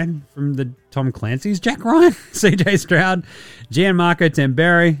Jack Ryan from the Tom Clancy's Jack Ryan. CJ Stroud, Gianmarco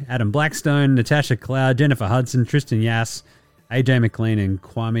Tamberi, Adam Blackstone, Natasha Cloud, Jennifer Hudson, Tristan Yass, AJ McLean, and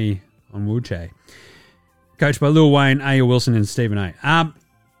Kwame Onwuche. Coached by Lil Wayne, Aya Wilson, and Stephen A.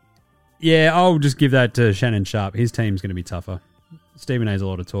 I'll just give that to Shannon Sharp. His team's going to be tougher. Stephen A's a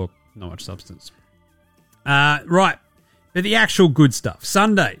lot of talk, not much substance. Right. But the actual good stuff.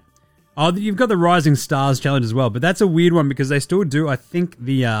 Sunday. Oh, you've got the Rising Stars Challenge as well, but that's a weird one because they still do, I think,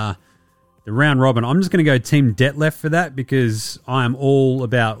 the round robin. I'm just going to go Team Detlef for that because I am all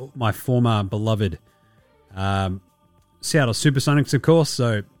about my former beloved Seattle Supersonics, of course.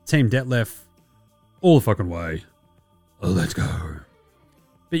 So Team Detlef, all the fucking way. Oh, let's go.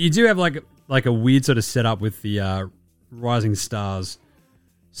 But you do have like a weird sort of setup with the Rising Stars.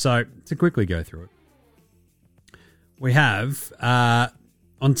 So to quickly go through it, we have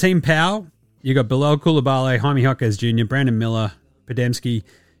on Team Power, you got Bilal Koulibaly, Jaime Jaquez Jr., Brandon Miller, Podemski,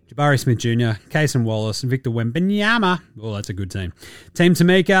 Jabari Smith Jr., Cason Wallace, and Victor Wembanyama. Oh, that's a good team. Team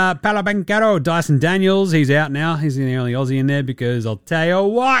Tamika, Palabankaro, Dyson Daniels. He's out now. He's the only Aussie in there because I'll tell you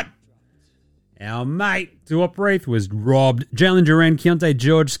what, our mate, Duop Reith, was robbed. Jalen Duran, Keontae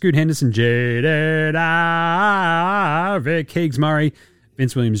George, Scoot Henderson, Jaden Vic, Keegs Murray,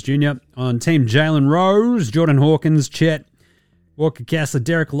 Vince Williams Jr. On Team Jalen Rose, Jordan Hawkins, Chet, Walker Kessler,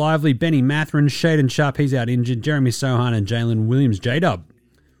 Derek Lively, Benny Matherin, Shaden Sharp, he's out injured, Jeremy Sohan, and Jalen Williams, J-Dub.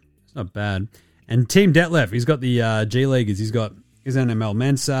 It's not bad. And Team Detlef, he's got the G-Leaguers. He's got Izan Mel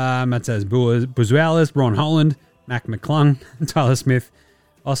Mensah, Matthias Buzualis, Ron Holland, Mac McClung, Tyler Smith,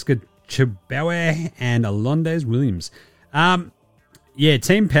 Oscar Chibawe, and Alondes Williams.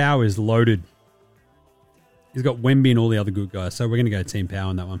 Team Power is loaded. He's got Wemby and all the other good guys, so we're going to go Team Power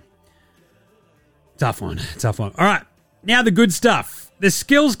on that one. Tough one. All right, now the good stuff. The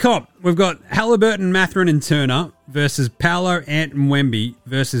skills comp. We've got Halliburton, Matherin, and Turner versus Paolo, Ant, and Wemby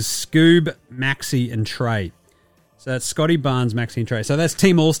versus Scoob, Maxey, and Trey. So that's Scotty, Barnes, Maxey, and Trey. So that's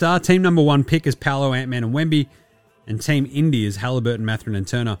Team All-Star. Team number 1 pick is Paolo, Ant-Man, and Wemby. And Team Indy is Halliburton, Matherin, and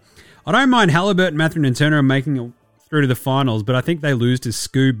Turner. I don't mind Halliburton, Matherin, and Turner making it through to the finals, but I think they lose to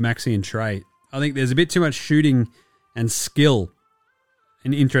Scoob, Maxey, and Trey. I think there's a bit too much shooting and skill,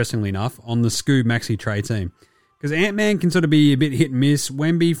 and interestingly enough, on the Scoob, Maxey, Trey team. Because Ant-Man can sort of be a bit hit and miss.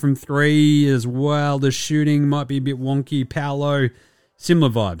 Wemby from 3 as well. The shooting might be a bit wonky. Paolo,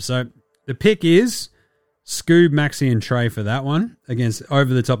 similar vibes. So the pick is Scoob, Maxey, and Trey for that one against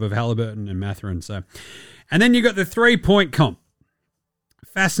over the top of Halliburton and Matherin. So, and then you got the 3-point comp.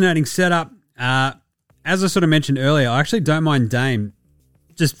 Fascinating setup. As I sort of mentioned earlier, I actually don't mind Dame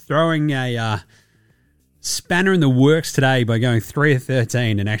just throwing a spanner in the works today by going 3 of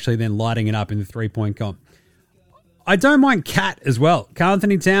 13 and actually then lighting it up in the 3-point comp. I don't mind Cat as well. Karl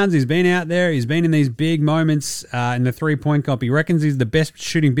Anthony Towns, he's been out there. He's been in these big moments in the 3-point comp. He reckons he's the best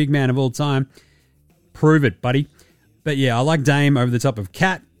shooting big man of all time. Prove it, buddy. But yeah, I like Dame over the top of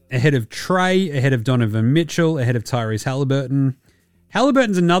Cat, ahead of Trey, ahead of Donovan Mitchell, ahead of Tyrese Halliburton.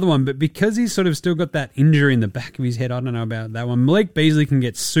 Halliburton's another one, but because he's sort of still got that injury in the back of his head, I don't know about that one. Malik Beasley can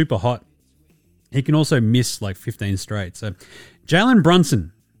get super hot. He can also miss like 15 straight. So Jalen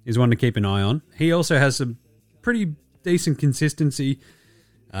Brunson is one to keep an eye on. He also has some pretty decent consistency,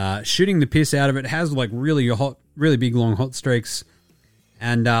 shooting the piss out of it, has like really big long hot streaks.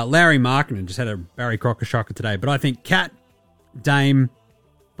 And Larry Markkinen just had a Barry Crocker shocker today. But I think Cat, Dame,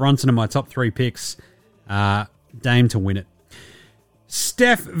 Brunson are my top 3 picks. Dame to win it.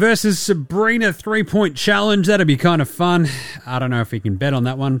 Steph versus Sabrina 3-point challenge. That'll be kind of fun. I don't know if we can bet on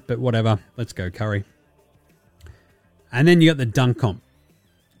that one, but whatever. Let's go Curry. And then you got the dunk comp.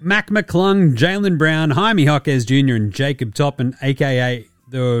 Mac McClung, Jaylen Brown, Jaime Jaquez Jr., and Jacob Toppin, a.k.a.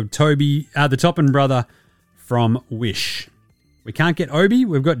 the Toppin brother from Wish. We can't get Obi.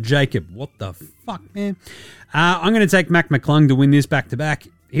 We've got Jacob. What the fuck, man? I'm going to take Mac McClung to win this back-to-back.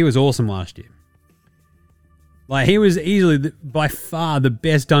 He was awesome last year. Like, he was easily, by far, the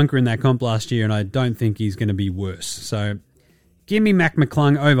best dunker in that comp last year, and I don't think he's going to be worse. So, give me Mac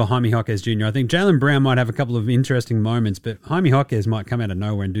McClung over Jaime Jaquez Jr. I think Jaylen Brown might have a couple of interesting moments, but Jaime Jaquez might come out of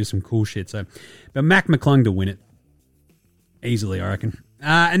nowhere and do some cool shit. So, but Mac McClung to win it. Easily, I reckon.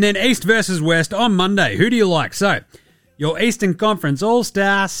 And then East versus West on Monday. Who do you like? So, your Eastern Conference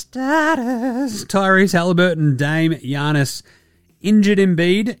All-Star starters. Tyrese Halliburton, Dame, Giannis, injured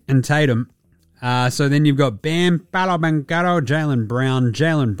Embiid, and Tatum. So then you've got Bam, Paolo Banchero, Jaylen Brown,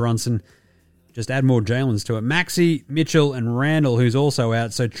 Jalen Brunson. Just add more Jalen's to it. Maxey, Mitchell, and Randall, who's also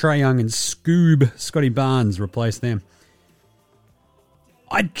out. So Trae Young and Scoob, Scotty Barnes, replace them.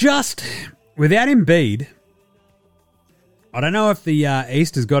 Without Embiid, I don't know if the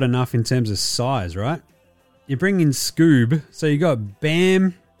East has got enough in terms of size, right? You bring in Scoob, so you got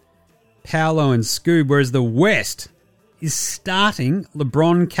Bam, Paolo, and Scoob, whereas the West is starting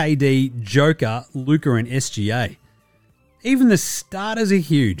LeBron, KD, Joker, Luka, and SGA. Even the starters are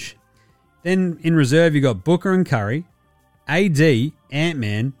huge. Then in reserve, you got Booker and Curry, AD,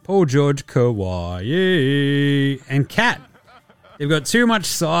 Ant-Man, Paul George, Kawhi, and Cat. They've got too much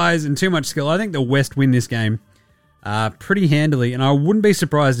size and too much skill. I think the West win this game pretty handily, and I wouldn't be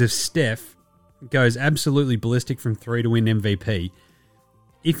surprised if Steph goes absolutely ballistic from 3 to win MVP.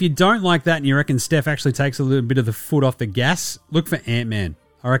 If you don't like that and you reckon Steph actually takes a little bit of the foot off the gas, look for Ant-Man.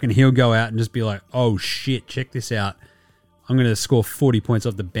 I reckon he'll go out and just be like, oh shit, check this out. I'm going to score 40 points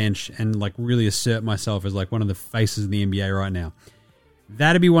off the bench and like really assert myself as like one of the faces of the NBA right now.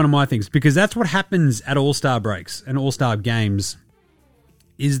 That'd be one of my things, because that's what happens at All-Star breaks and All-Star games,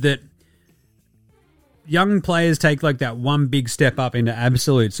 is that young players take like that one big step up into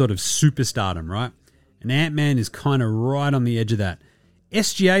absolute sort of superstardom, right? And Ant-Man is kind of right on the edge of that.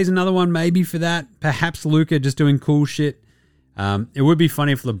 SGA is another one maybe for that. Perhaps Luka just doing cool shit. It would be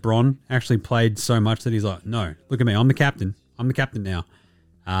funny if LeBron actually played so much that he's like, no, look at me, I'm the captain. I'm the captain now.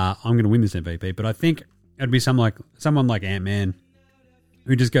 I'm going to win this MVP. But I think it'd be someone like Ant-Man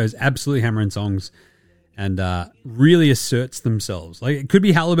who just goes absolutely hammering songs and really asserts themselves. Like, it could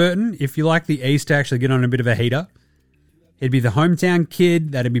be Halliburton if you like the East to actually get on a bit of a heater. He'd be the hometown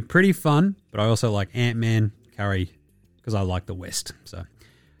kid. That'd be pretty fun. But I also like Ant-Man, Curry, because I like the West. So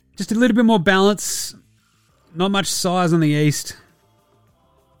just a little bit more balance. Not much size on the East.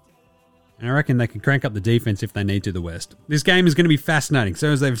 And I reckon they can crank up the defense if they need to, the West. This game is going to be fascinating.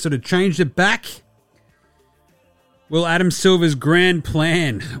 So as they've sort of changed it back, will Adam Silver's grand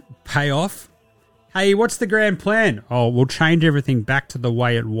plan pay off? Hey, what's the grand plan? Oh, we'll change everything back to the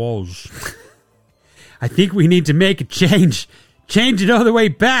way it was. I think we need to make a change. Change it all the way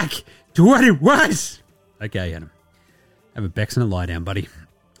back to what it was. Okay, Adam. Have a Bex and a lie down, buddy.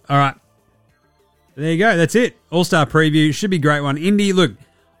 All right. There you go. That's it. All-Star preview. Should be a great one. Indy, look,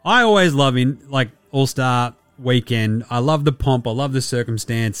 I always love All-Star weekend. I love the pomp. I love the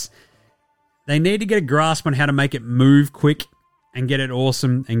circumstance. They need to get a grasp on how to make it move quick and get it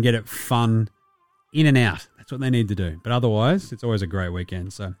awesome and get it fun in and out. That's what they need to do. But otherwise, it's always a great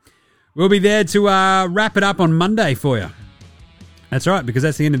weekend. So we'll be there to wrap it up on Monday for you. That's right, because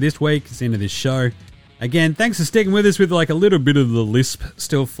that's the end of this week. It's the end of this show. Again, thanks for sticking with us with like a little bit of the lisp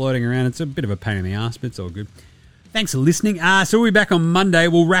still floating around. It's a bit of a pain in the ass, but it's all good. Thanks for listening. So we'll be back on Monday.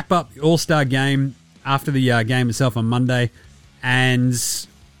 We'll wrap up the All-Star game after the game itself on Monday and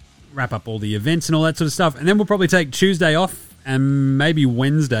wrap up all the events and all that sort of stuff. And then we'll probably take Tuesday off and maybe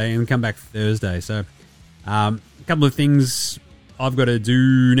Wednesday and come back Thursday. So a couple of things I've got to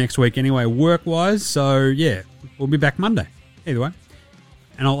do next week anyway, work-wise. So, yeah, we'll be back Monday. Either way.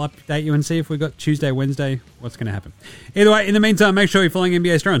 And I'll update you and see if we've got Tuesday, Wednesday, what's going to happen. Either way, in the meantime, make sure you're following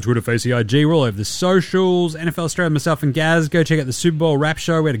NBA Straya on Twitter, Facebook, IG. We're all over the socials. NFL Straya, myself and Gaz. Go check out the Super Bowl wrap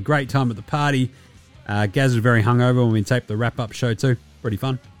show. We had a great time at the party. Gaz was very hungover when we taped the wrap-up show too. Pretty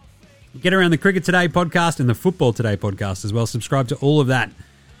fun. Get around the Cricket Today podcast and the Football Today podcast as well. Subscribe to all of that.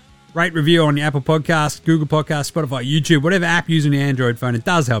 Rate, review on your Apple Podcast, Google Podcast, Spotify, YouTube, whatever app you're using your Android phone. It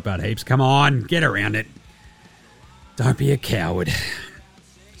does help out heaps. Come on, get around it. Don't be a coward.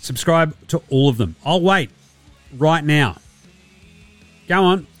 Subscribe to all of them. I'll wait right now. Go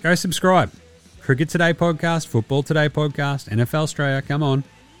on, go subscribe. Cricket Today podcast, Football Today podcast, NFL Straya, come on.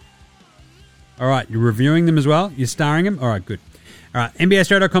 All right, you're reviewing them as well? You're starring them? All right, good. All right,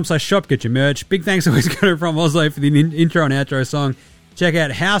 NBAstraya.com/shop, get your merch. Big thanks always go from Oslo for the intro and outro song. Check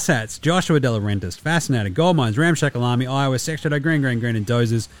out House Hats, Joshua De La Rentis, Fascinator, Gold Mines, Ramshackle Army, Iowa, Sextrato, Green, and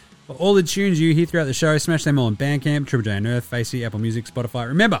Dozers. For all the tunes you hear throughout the show, smash them all on Bandcamp, Triple J and Earth, Facey, Apple Music, Spotify.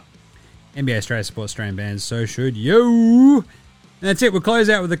 Remember, NBA Australia supports Australian bands, so should you. And that's it. We'll close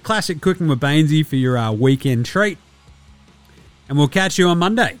out with a classic Cooking with Bainesy for your weekend treat. And we'll catch you on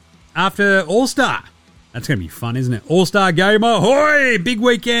Monday after All-Star. That's going to be fun, isn't it? All-Star game, ahoy! Big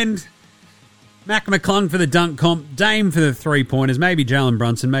weekend. Mac McClung for the dunk comp, Dame for the three-pointers, maybe Jalen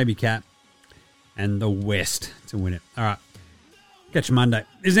Brunson, maybe Cat, and the West to win it. All right. Catch you Monday.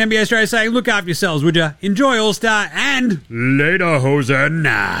 This is NBA Australia saying, look after yourselves, would you? Enjoy All-Star and later,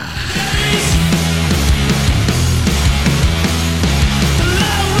 Hosanna.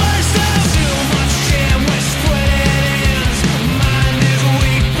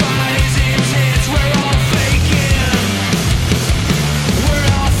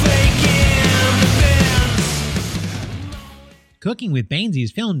 Cooking with Bainesy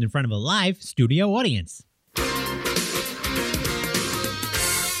is filmed in front of a live studio audience.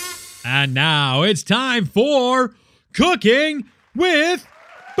 And now it's time for Cooking with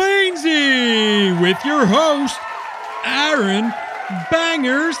Bainesy with your host, Aaron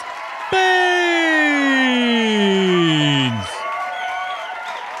Bangers Baines.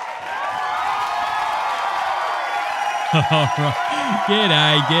 All right.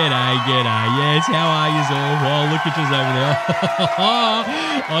 G'day. Yes, how are you all? Oh, look at you over there.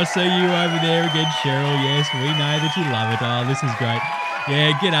 I see you over there again, Cheryl. Yes, we know that you love it. Oh, this is great.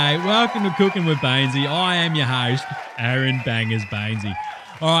 Yeah, g'day. Welcome to Cooking with Bainesy. I am your host, Aaron Bangers Bainesy.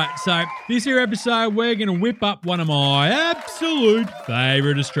 All right, so this here episode, we're going to whip up one of my absolute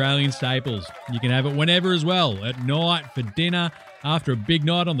favourite Australian staples. You can have it whenever as well, at night, for dinner, after a big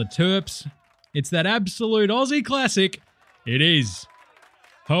night on the Terps. It's that absolute Aussie classic. It is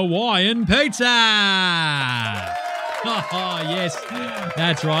Hawaiian pizza. Oh, yes,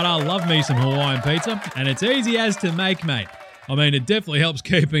 that's right. I love me some Hawaiian pizza, and it's easy as to make, mate. I mean, it definitely helps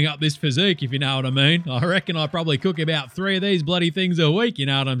keeping up this physique, if you know what I mean. I reckon I probably cook about 3 of these bloody things a week, you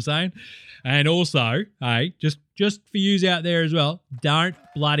know what I'm saying? And also, hey, just for yous out there as well, don't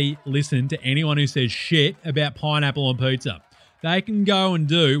bloody listen to anyone who says shit about pineapple on pizza. They can go and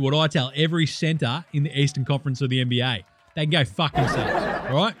do what I tell every centre in the Eastern Conference of the NBA. They can go fuck themselves,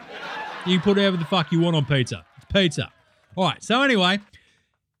 all right? You can put whatever the fuck you want on pizza. It's pizza. All right, so anyway,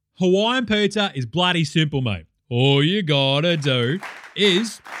 Hawaiian pizza is bloody simple, mate. All you gotta do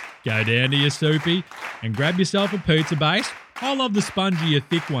is go down to your soupy and grab yourself a pizza base. I love the spongier,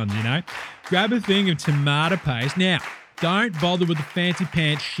 thick ones, you know. Grab a thing of tomato paste. Now, don't bother with the fancy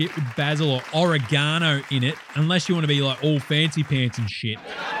pants shit with basil or oregano in it unless you want to be like all fancy pants and shit.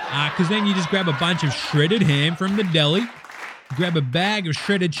 Because then you just grab a bunch of shredded ham from the deli, grab a bag of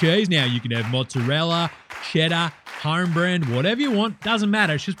shredded cheese. Now, you can have mozzarella, cheddar, home brand, whatever you want. Doesn't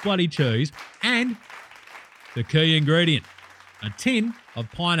matter. It's just bloody cheese. And the key ingredient, a tin of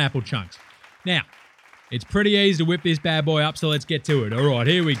pineapple chunks. Now, it's pretty easy to whip this bad boy up, so let's get to it. All right,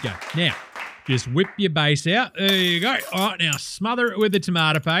 here we go. Now, just whip your base out. There you go. All right, now smother it with the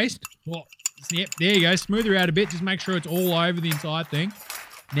tomato paste. Oh, yep, there you go. Smooth her out a bit. Just make sure it's all over the entire thing.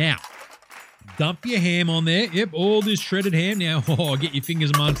 Now, dump your ham on there. Yep, all this shredded ham. Now, get your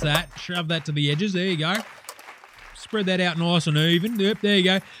fingers amongst that. Shove that to the edges. There you go. Spread that out nice and even. Yep, there you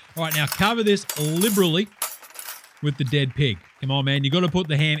go. All right, now cover this liberally with the dead pig. Come on, man. You got to put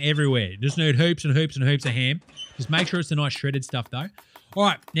the ham everywhere. You just need hoops and hoops and hoops of ham. Just make sure it's the nice shredded stuff, though. All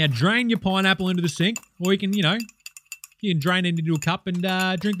right, now drain your pineapple into the sink, or you can drain it into a cup and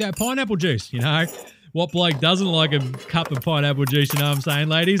drink that pineapple juice, you know. What bloke doesn't like a cup of pineapple juice, you know what I'm saying,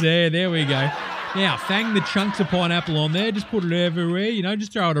 ladies? There we go. Now, fang the chunks of pineapple on there. Just put it everywhere, you know,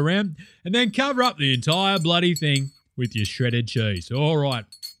 just throw it around. And then cover up the entire bloody thing with your shredded cheese. All right.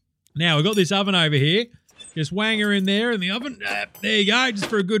 Now, we've got this oven over here. Just wang her in there in the oven. There you go, just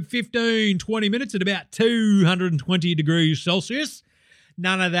for a good 15, 20 minutes at about 220 degrees Celsius.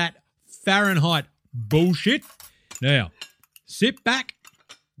 None of that Fahrenheit bullshit. Now, sit back,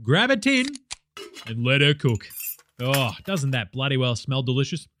 grab a tin, and let her cook. Oh, doesn't that bloody well smell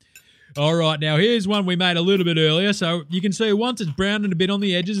delicious? All right, now here's one we made a little bit earlier. So you can see once it's browned a bit on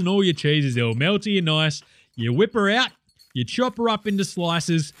the edges and all your cheese is all melty and nice, you whip her out, you chop her up into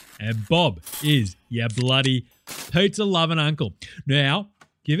slices, and Bob is your bloody pizza-loving uncle. Now,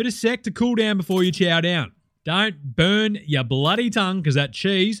 give it a sec to cool down before you chow down. Don't burn your bloody tongue because that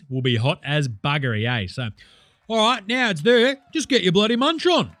cheese will be hot as buggery, eh? So, all right, now it's there. Just get your bloody munch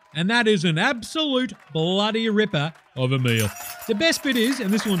on. And that is an absolute bloody ripper of a meal. The best bit is,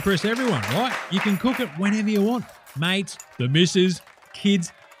 and this will impress everyone, right? You can cook it whenever you want. Mates, the missus,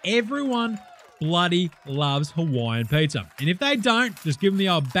 kids, everyone bloody loves Hawaiian pizza. And if they don't, just give them the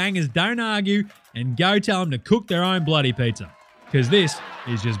old bangers, don't argue, and go tell them to cook their own bloody pizza. Because this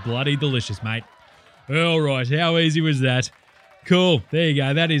is just bloody delicious, mate. All right, how easy was that? Cool, there you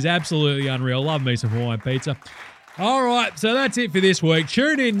go. That is absolutely unreal. Love me some Hawaiian pizza. All right, so that's it for this week.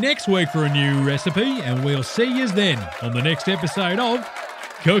 Tune in next week for a new recipe, and we'll see yous then on the next episode of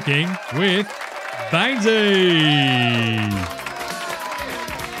Cooking with Bainesy.